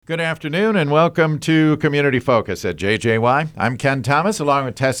Good afternoon and welcome to Community Focus at JJY. I'm Ken Thomas along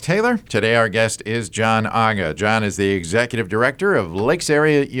with Tess Taylor. Today our guest is Jon Aga. Jon is the Executive Director of Lakes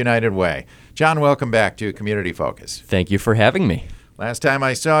Area United Way. Jon, welcome back to Community Focus. Thank you for having me. Last time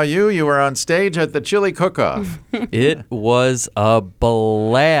I saw you, you were on stage at the Chili Cook-Off. It was a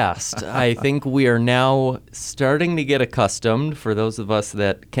blast. I think we are now starting to get accustomed, for those of us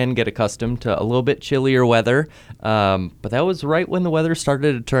that can get accustomed to a little bit chillier weather. But that was right when the weather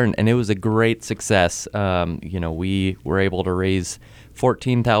started to turn, and it was a great success. We were able to raise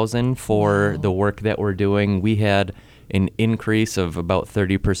 $14,000 for the work that we're doing. We had an increase of about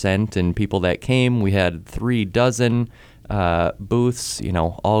 30% in people that came. We had 36 booths.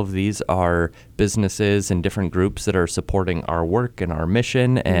 All of these are businesses and different groups that are supporting our work and our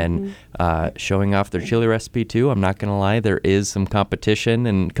mission and showing off their chili recipe too. I'm not going to lie, there is some competition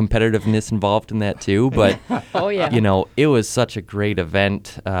and competitiveness involved in that too, but it was such a great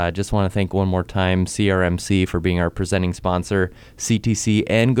event. Just want to thank one more time CRMC for being our presenting sponsor, CTC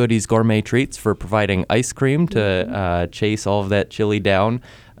and Goodies Gourmet Treats for providing ice cream to chase all of that chili down.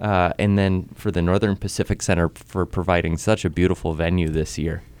 And then for the Northern Pacific Center for providing such a beautiful venue this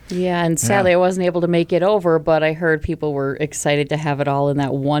year. Yeah, and sadly I wasn't able to make it over, but I heard people were excited to have it all in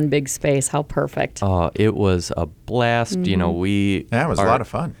that one big space. How perfect. It was a blast. It was a lot of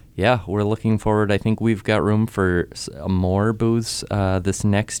fun. Yeah, we're looking forward. I think we've got room for more booths this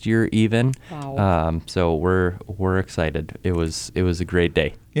next year even. Wow. So we're excited. It was a great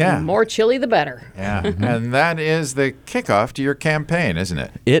day. Yeah. The more chili, the better. Yeah, and that is the kickoff to your campaign, isn't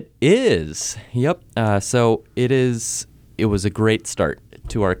it? It is. Yep. So it was a great start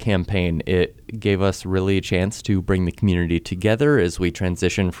to our campaign. It gave us really a chance to bring the community together as we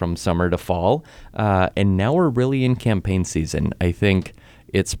transition from summer to fall. And now we're really in campaign season. I think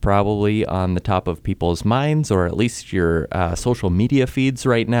it's probably on the top of people's minds, or at least your social media feeds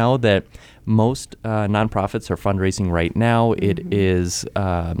right now, that most nonprofits are fundraising right now. It is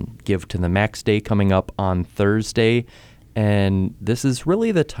Give to the Max Day coming up on Thursday. And this is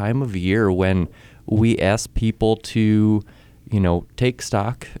really the time of year when we ask people to, take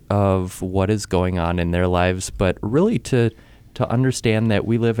stock of what is going on in their lives, but really to understand that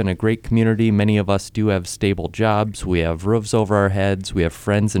we live in a great community. Many of us do have stable jobs. We have roofs over our heads. We have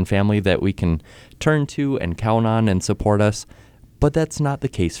friends and family that we can turn to and count on and support us. But that's not the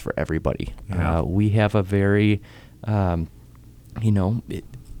case for everybody. Yeah. We have a very,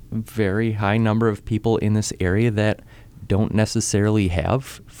 very high number of people in this area that don't necessarily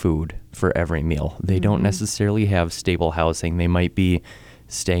have food for every meal. They don't necessarily have stable housing. They might be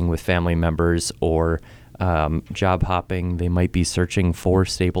staying with family members or job hopping. They might be searching for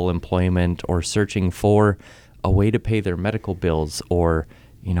stable employment or searching for a way to pay their medical bills or,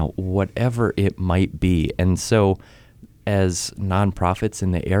 whatever it might be. And so as nonprofits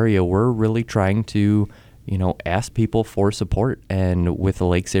in the area, we're really trying to, ask people for support. And with the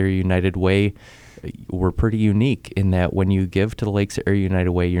Lakes Area United Way, we're pretty unique in that when you give to the Lakes Area United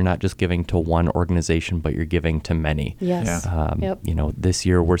Way, you're not just giving to one organization, but you're giving to many. Yes. This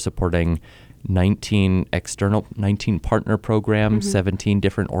year we're supporting 19 partner programs, 17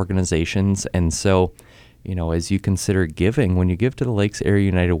 different organizations. And so, as you consider giving, when you give to the Lakes Area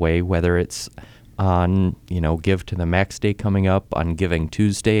United Way, whether it's on, Give to the Max Day coming up on Giving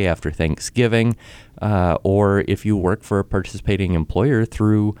Tuesday after Thanksgiving, or if you work for a participating employer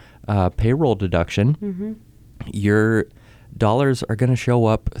through payroll deduction, your dollars are going to show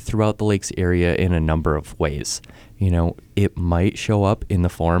up throughout the Lakes area in a number of ways. It might show up in the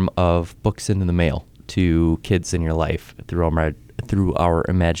form of books in the mail to kids in your life through our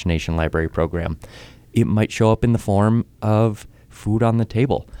Imagination Library program. It might show up in the form of food on the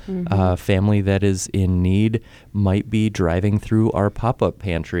table. A family that is in need might be driving through our pop-up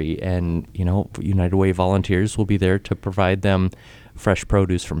pantry, and United Way volunteers will be there to provide them fresh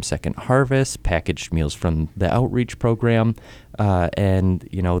produce from Second Harvest, packaged meals from the outreach program, and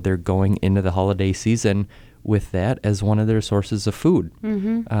they're going into the holiday season with that as one of their sources of food.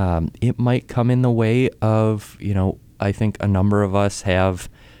 It might come in the way of, I think a number of us have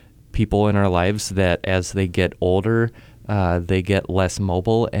people in our lives that as they get older, they get less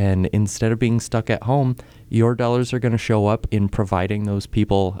mobile, and instead of being stuck at home, your dollars are going to show up in providing those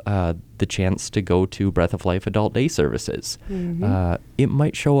people the chance to go to Breath of Life Adult Day services. It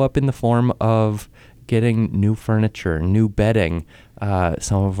might show up in the form of getting new furniture, new bedding.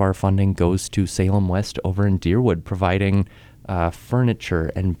 Some of our funding goes to Salem West over in Deerwood, providing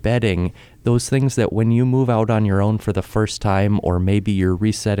furniture and bedding, those things that when you move out on your own for the first time, or maybe you're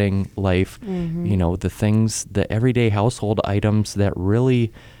resetting life, the things, the everyday household items that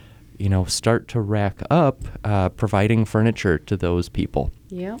really, start to rack up providing furniture to those people.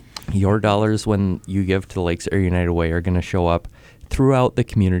 Yeah. Your dollars when you give to the Lakes Area United Way are going to show up throughout the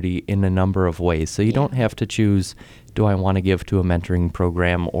community in a number of ways. So you don't have to choose, do I want to give to a mentoring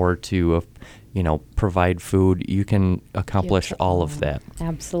program or to, provide food? You can accomplish all of that.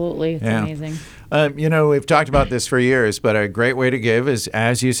 Absolutely. It's amazing. We've talked about this for years, but a great way to give is,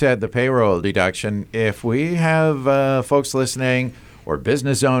 as you said, the payroll deduction. If we have folks listening or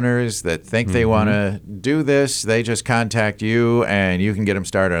business owners that think they want to do this, they just contact you and you can get them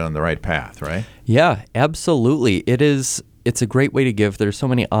started on the right path, right? Yeah, absolutely. It's a great way to give. There's so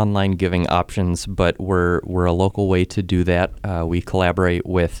many online giving options, but we're a local way to do that. We collaborate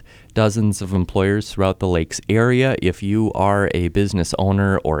with dozens of employers throughout the Lakes area. If you are a business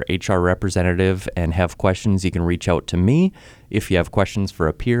owner or HR representative and have questions, you can reach out to me. If you have questions for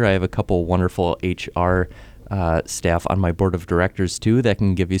a peer, I have a couple wonderful HR staff on my board of directors too that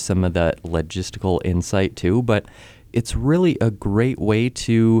can give you some of the logistical insight too. But it's really a great way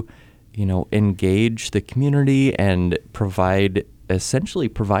to engage the community and provide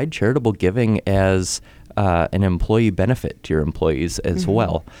charitable giving as an employee benefit to your employees as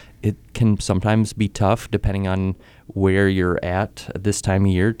well. It can sometimes be tough, depending on where you're at this time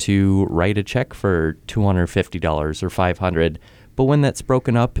of year, to write a check for $250 or $500. But when that's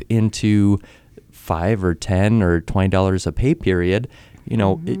broken up into $5 or $10 or $20 a pay period,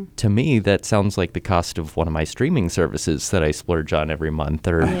 to me, that sounds like the cost of one of my streaming services that I splurge on every month,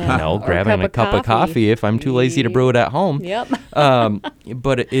 or grabbing a cup of coffee if I'm too lazy to brew it at home. Yep.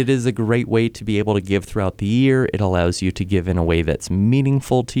 But it is a great way to be able to give throughout the year. It allows you to give in a way that's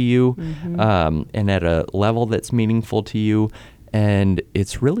meaningful to you, and at a level that's meaningful to you. And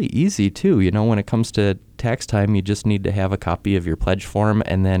it's really easy too. When it comes to tax time, you just need to have a copy of your pledge form,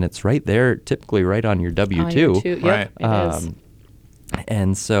 and then it's right there, typically right on your W-2. Yep, Right. It is.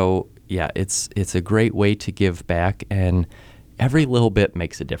 And so, it's a great way to give back, and every little bit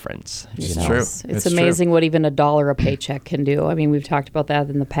makes a difference. It's you know? true. It's amazing what even $1 a paycheck can do. I mean, we've talked about that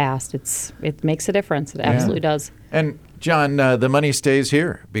in the past. It makes a difference. It absolutely does. And John, the money stays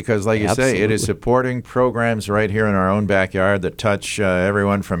here because, like you say, it is supporting programs right here in our own backyard that touch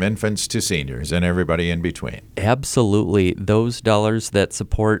everyone from infants to seniors and everybody in between. Absolutely. Those dollars that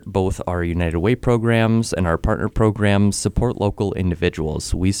support both our United Way programs and our partner programs support local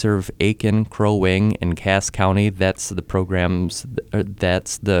individuals. We serve Aiken, Crow Wing, and Cass County. That's the programs.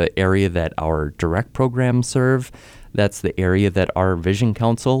 That's the area that our direct programs serve. That's the area that our Vision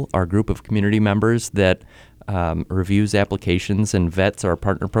Council, our group of community members that reviews applications and vets our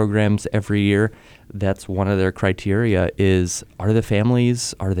partner programs every year. That's one of their criteria is, are the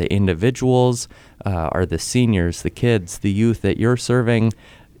families, are the individuals, are the seniors, the kids, the youth that you're serving,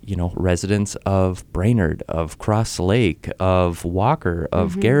 residents of Brainerd, of Cross Lake, of Walker,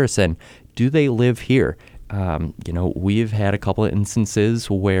 of Garrison, do they live here? We've had a couple of instances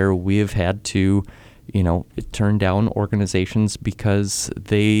where we've had to turn down organizations because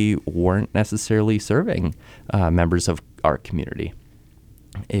they weren't necessarily serving members of our community.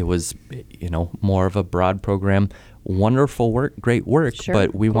 It was, more of a broad program. Wonderful work, great work, Sure,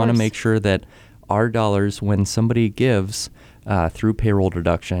 but we want to course. make sure that our dollars, when somebody gives through payroll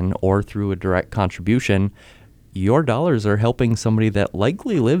deduction or through a direct contribution, your dollars are helping somebody that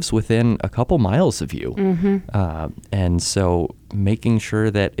likely lives within a couple miles of you. And so making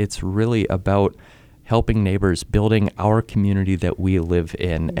sure that it's really about helping neighbors, building our community that we live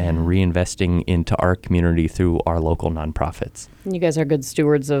in, and reinvesting into our community through our local nonprofits. You guys are good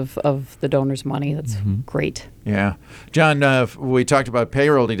stewards of the donors' money. That's great. Yeah. John, we talked about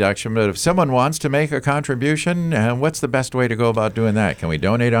payroll deduction, but if someone wants to make a contribution, what's the best way to go about doing that? Can we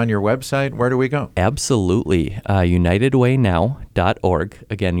donate on your website? Where do we go? Absolutely. UnitedWayNow.org.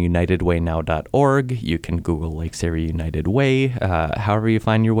 Again, UnitedWayNow.org. You can Google Lakes Area United Way, however you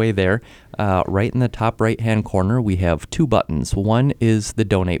find your way there. Right in the top right-hand corner, we have two buttons. One is the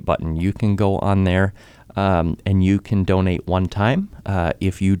donate button. You can go on there and you can donate one time.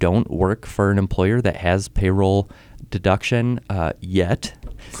 If you don't work for an employer that has payroll deduction yet,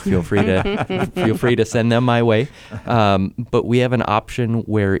 feel free to send them my way. But we have an option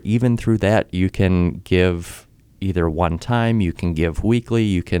where even through that you can give either one time, you can give weekly,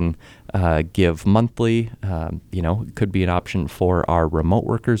 you can give monthly. It could be an option for our remote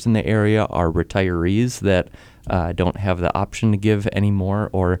workers in the area, our retirees that don't have the option to give anymore,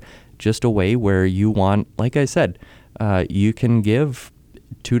 or just a way where you want, like I said, you can give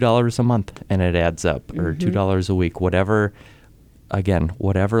 $2 a month and it adds up, or $2 a week, whatever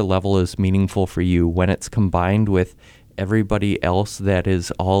level is meaningful for you. When it's combined with everybody else that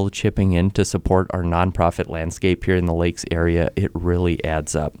is all chipping in to support our nonprofit landscape here in the Lakes area, it really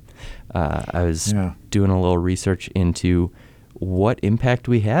adds up. I was doing a little research into what impact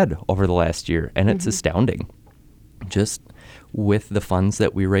we had over the last year, and it's astounding. Just with the funds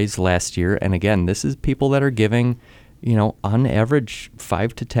that we raised last year, and again, this is people that are giving, on average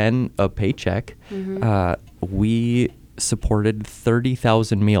 5 to 10 a paycheck. We supported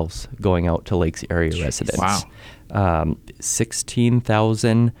 30,000 meals going out to Lakes area residents. Wow.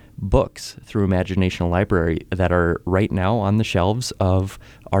 16,000 books through Imagination Library that are right now on the shelves of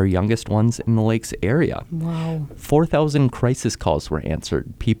our youngest ones in the Lakes area. Wow. 4,000 crisis calls were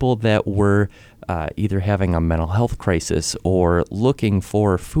answered. People that were either having a mental health crisis or looking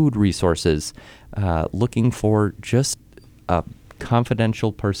for food resources, looking for just a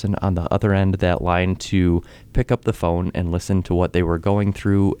confidential person on the other end of that line to pick up the phone and listen to what they were going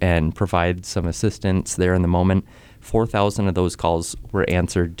through and provide some assistance there in the moment. 4,000 of those calls were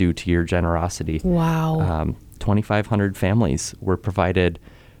answered due to your generosity. Wow. 2,500 families were provided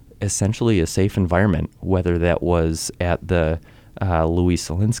essentially a safe environment, whether that was at the Louis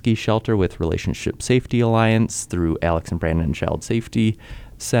Solinsky Shelter with Relationship Safety Alliance, through Alex and Brandon Child Safety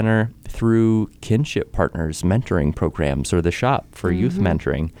Center, through Kinship Partners mentoring programs, or the shop for youth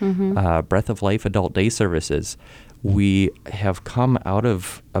mentoring, Breath of Life Adult Day Services. We have come out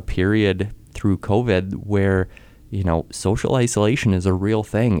of a period through COVID where social isolation is a real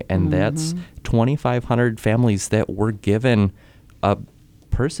thing, and that's 2,500 families that were given a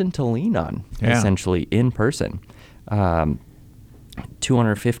person to lean on, essentially in person.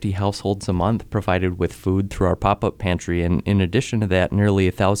 250 households a month provided with food through our pop-up pantry, and in addition to that, nearly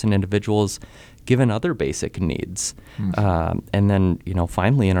 1,000 individuals given other basic needs. And then,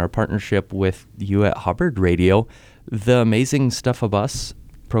 finally, in our partnership with you at Hubbard Radio, the Amazing Stuff of Us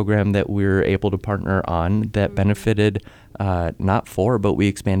program that we were able to partner on that benefited not 4, but we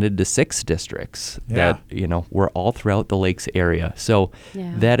expanded to 6 districts that, were all throughout the Lakes area. So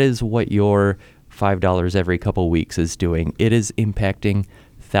that is what your $5 every couple weeks is doing. It is impacting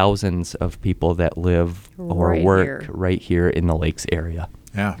thousands of people that live or work right here in the Lakes area.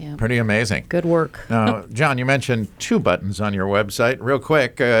 Yeah, pretty amazing. Good work. Now, John, you mentioned 2 buttons on your website. Real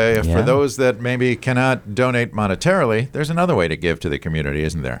quick, for those that maybe cannot donate monetarily, there's another way to give to the community,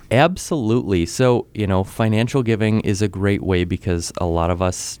 isn't there? Absolutely. So, financial giving is a great way because a lot of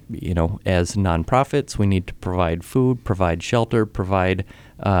us, as nonprofits, we need to provide food, provide shelter, provide,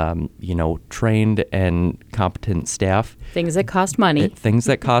 trained and competent staff. Things that cost money. Things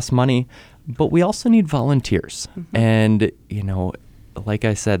that cost money. But we also need volunteers. And, like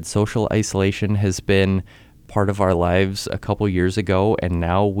I said, social isolation has been part of our lives a couple years ago, and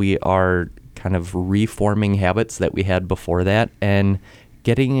now we are kind of reforming habits that we had before that and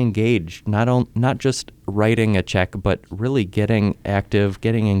getting engaged, not just writing a check, but really getting active,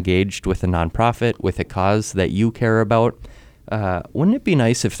 getting engaged with a nonprofit, with a cause that you care about. Wouldn't it be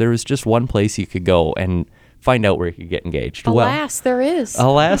nice if there was just one place you could go and find out where you could get engaged? Alas, there is.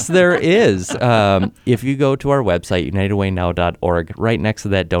 Alas, there is. If you go to our website, unitedwaynow.org, right next to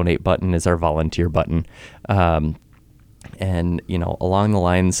that donate button is our volunteer button. And, along the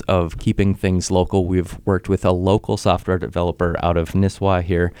lines of keeping things local, we've worked with a local software developer out of Nisswa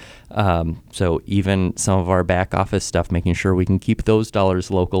here. So even some of our back office stuff, making sure we can keep those dollars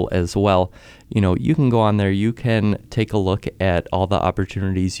local as well. You can go on there, you can take a look at all the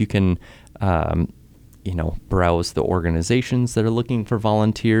opportunities. You can, browse the organizations that are looking for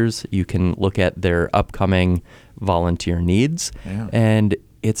volunteers. You can look at their upcoming volunteer needs. And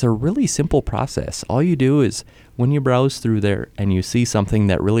it's a really simple process. All you do is when you browse through there and you see something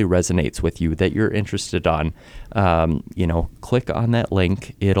that really resonates with you, that you're interested on, click on that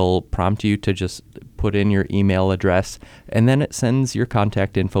link. It'll prompt you to just put in your email address, and then it sends your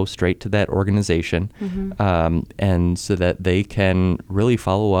contact info straight to that organization, and so that they can really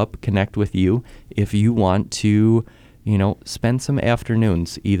follow up, connect with you if you want to, spend some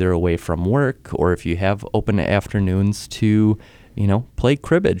afternoons either away from work, or if you have open afternoons to play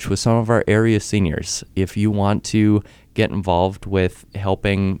cribbage with some of our area seniors. If you want to get involved with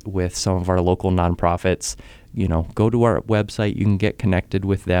helping with some of our local nonprofits, go to our website. You can get connected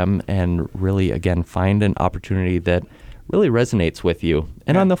with them and really, again, find an opportunity that really resonates with you.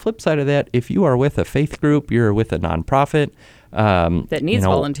 And on the flip side of that, if you are with a faith group, you're with a nonprofit that needs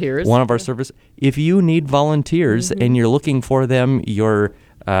volunteers. One of our service. If you need volunteers and you're looking for them, your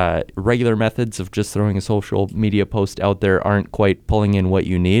regular methods of just throwing a social media post out there aren't quite pulling in what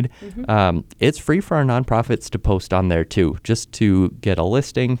you need. It's free for our nonprofits to post on there too, just to get a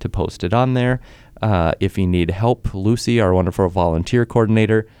listing, to post it on there. If you need help, Lucy, our wonderful volunteer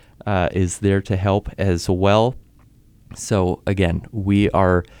coordinator, is there to help as well. So again, we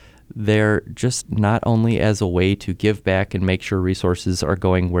are there just not only as a way to give back and make sure resources are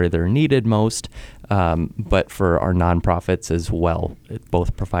going where they're needed most, but for our nonprofits as well,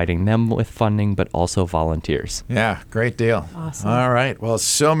 both providing them with funding, but also volunteers. Yeah, great deal. Awesome. All right. Well,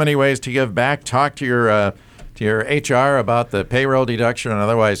 so many ways to give back. Talk to your HR about the payroll deduction, and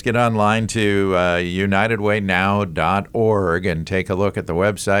otherwise get online to unitedwaynow.org and take a look at the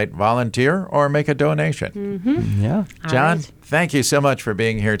website, volunteer, or make a donation. Yeah. John, right. thank you so much for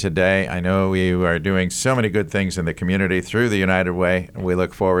being here today. I know you are doing so many good things in the community through the United Way, and we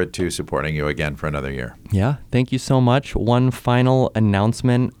look forward to supporting you again for another year. Yeah, thank you so much. One final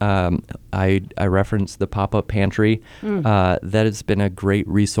announcement. I referenced the pop-up pantry. That has been a great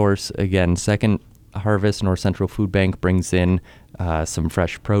resource. Again, Second Harvest North Central Food Bank brings in some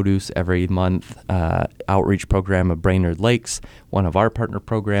fresh produce every month. Outreach program of Brainerd Lakes, one of our partner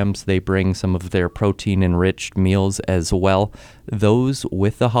programs, they bring some of their protein-enriched meals as well. Those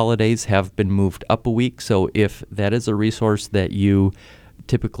with the holidays have been moved up a week, so if that is a resource that you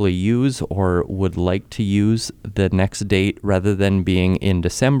typically use or would like to use, the next date rather than being in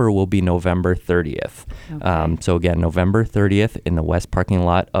December will be November 30th. So again, November 30th in the west parking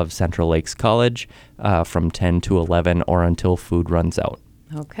lot of Central Lakes College from 10 to 11 or until food runs out.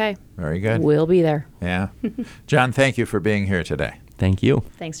 Okay. Very good. We'll be there. Yeah. John, thank you for being here today. Thank you.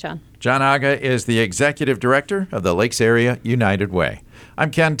 Thanks, John. Jon Aga is the Executive Director of the Lakes Area United Way.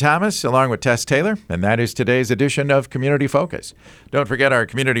 I'm Ken Thomas, along with Tess Taylor, and that is today's edition of Community Focus. Don't forget our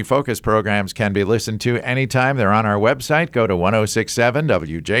Community Focus programs can be listened to anytime. They're on our website. Go to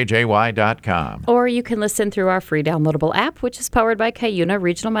 1067wjjy.com. Or you can listen through our free downloadable app, which is powered by Cuyuna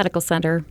Regional Medical Center.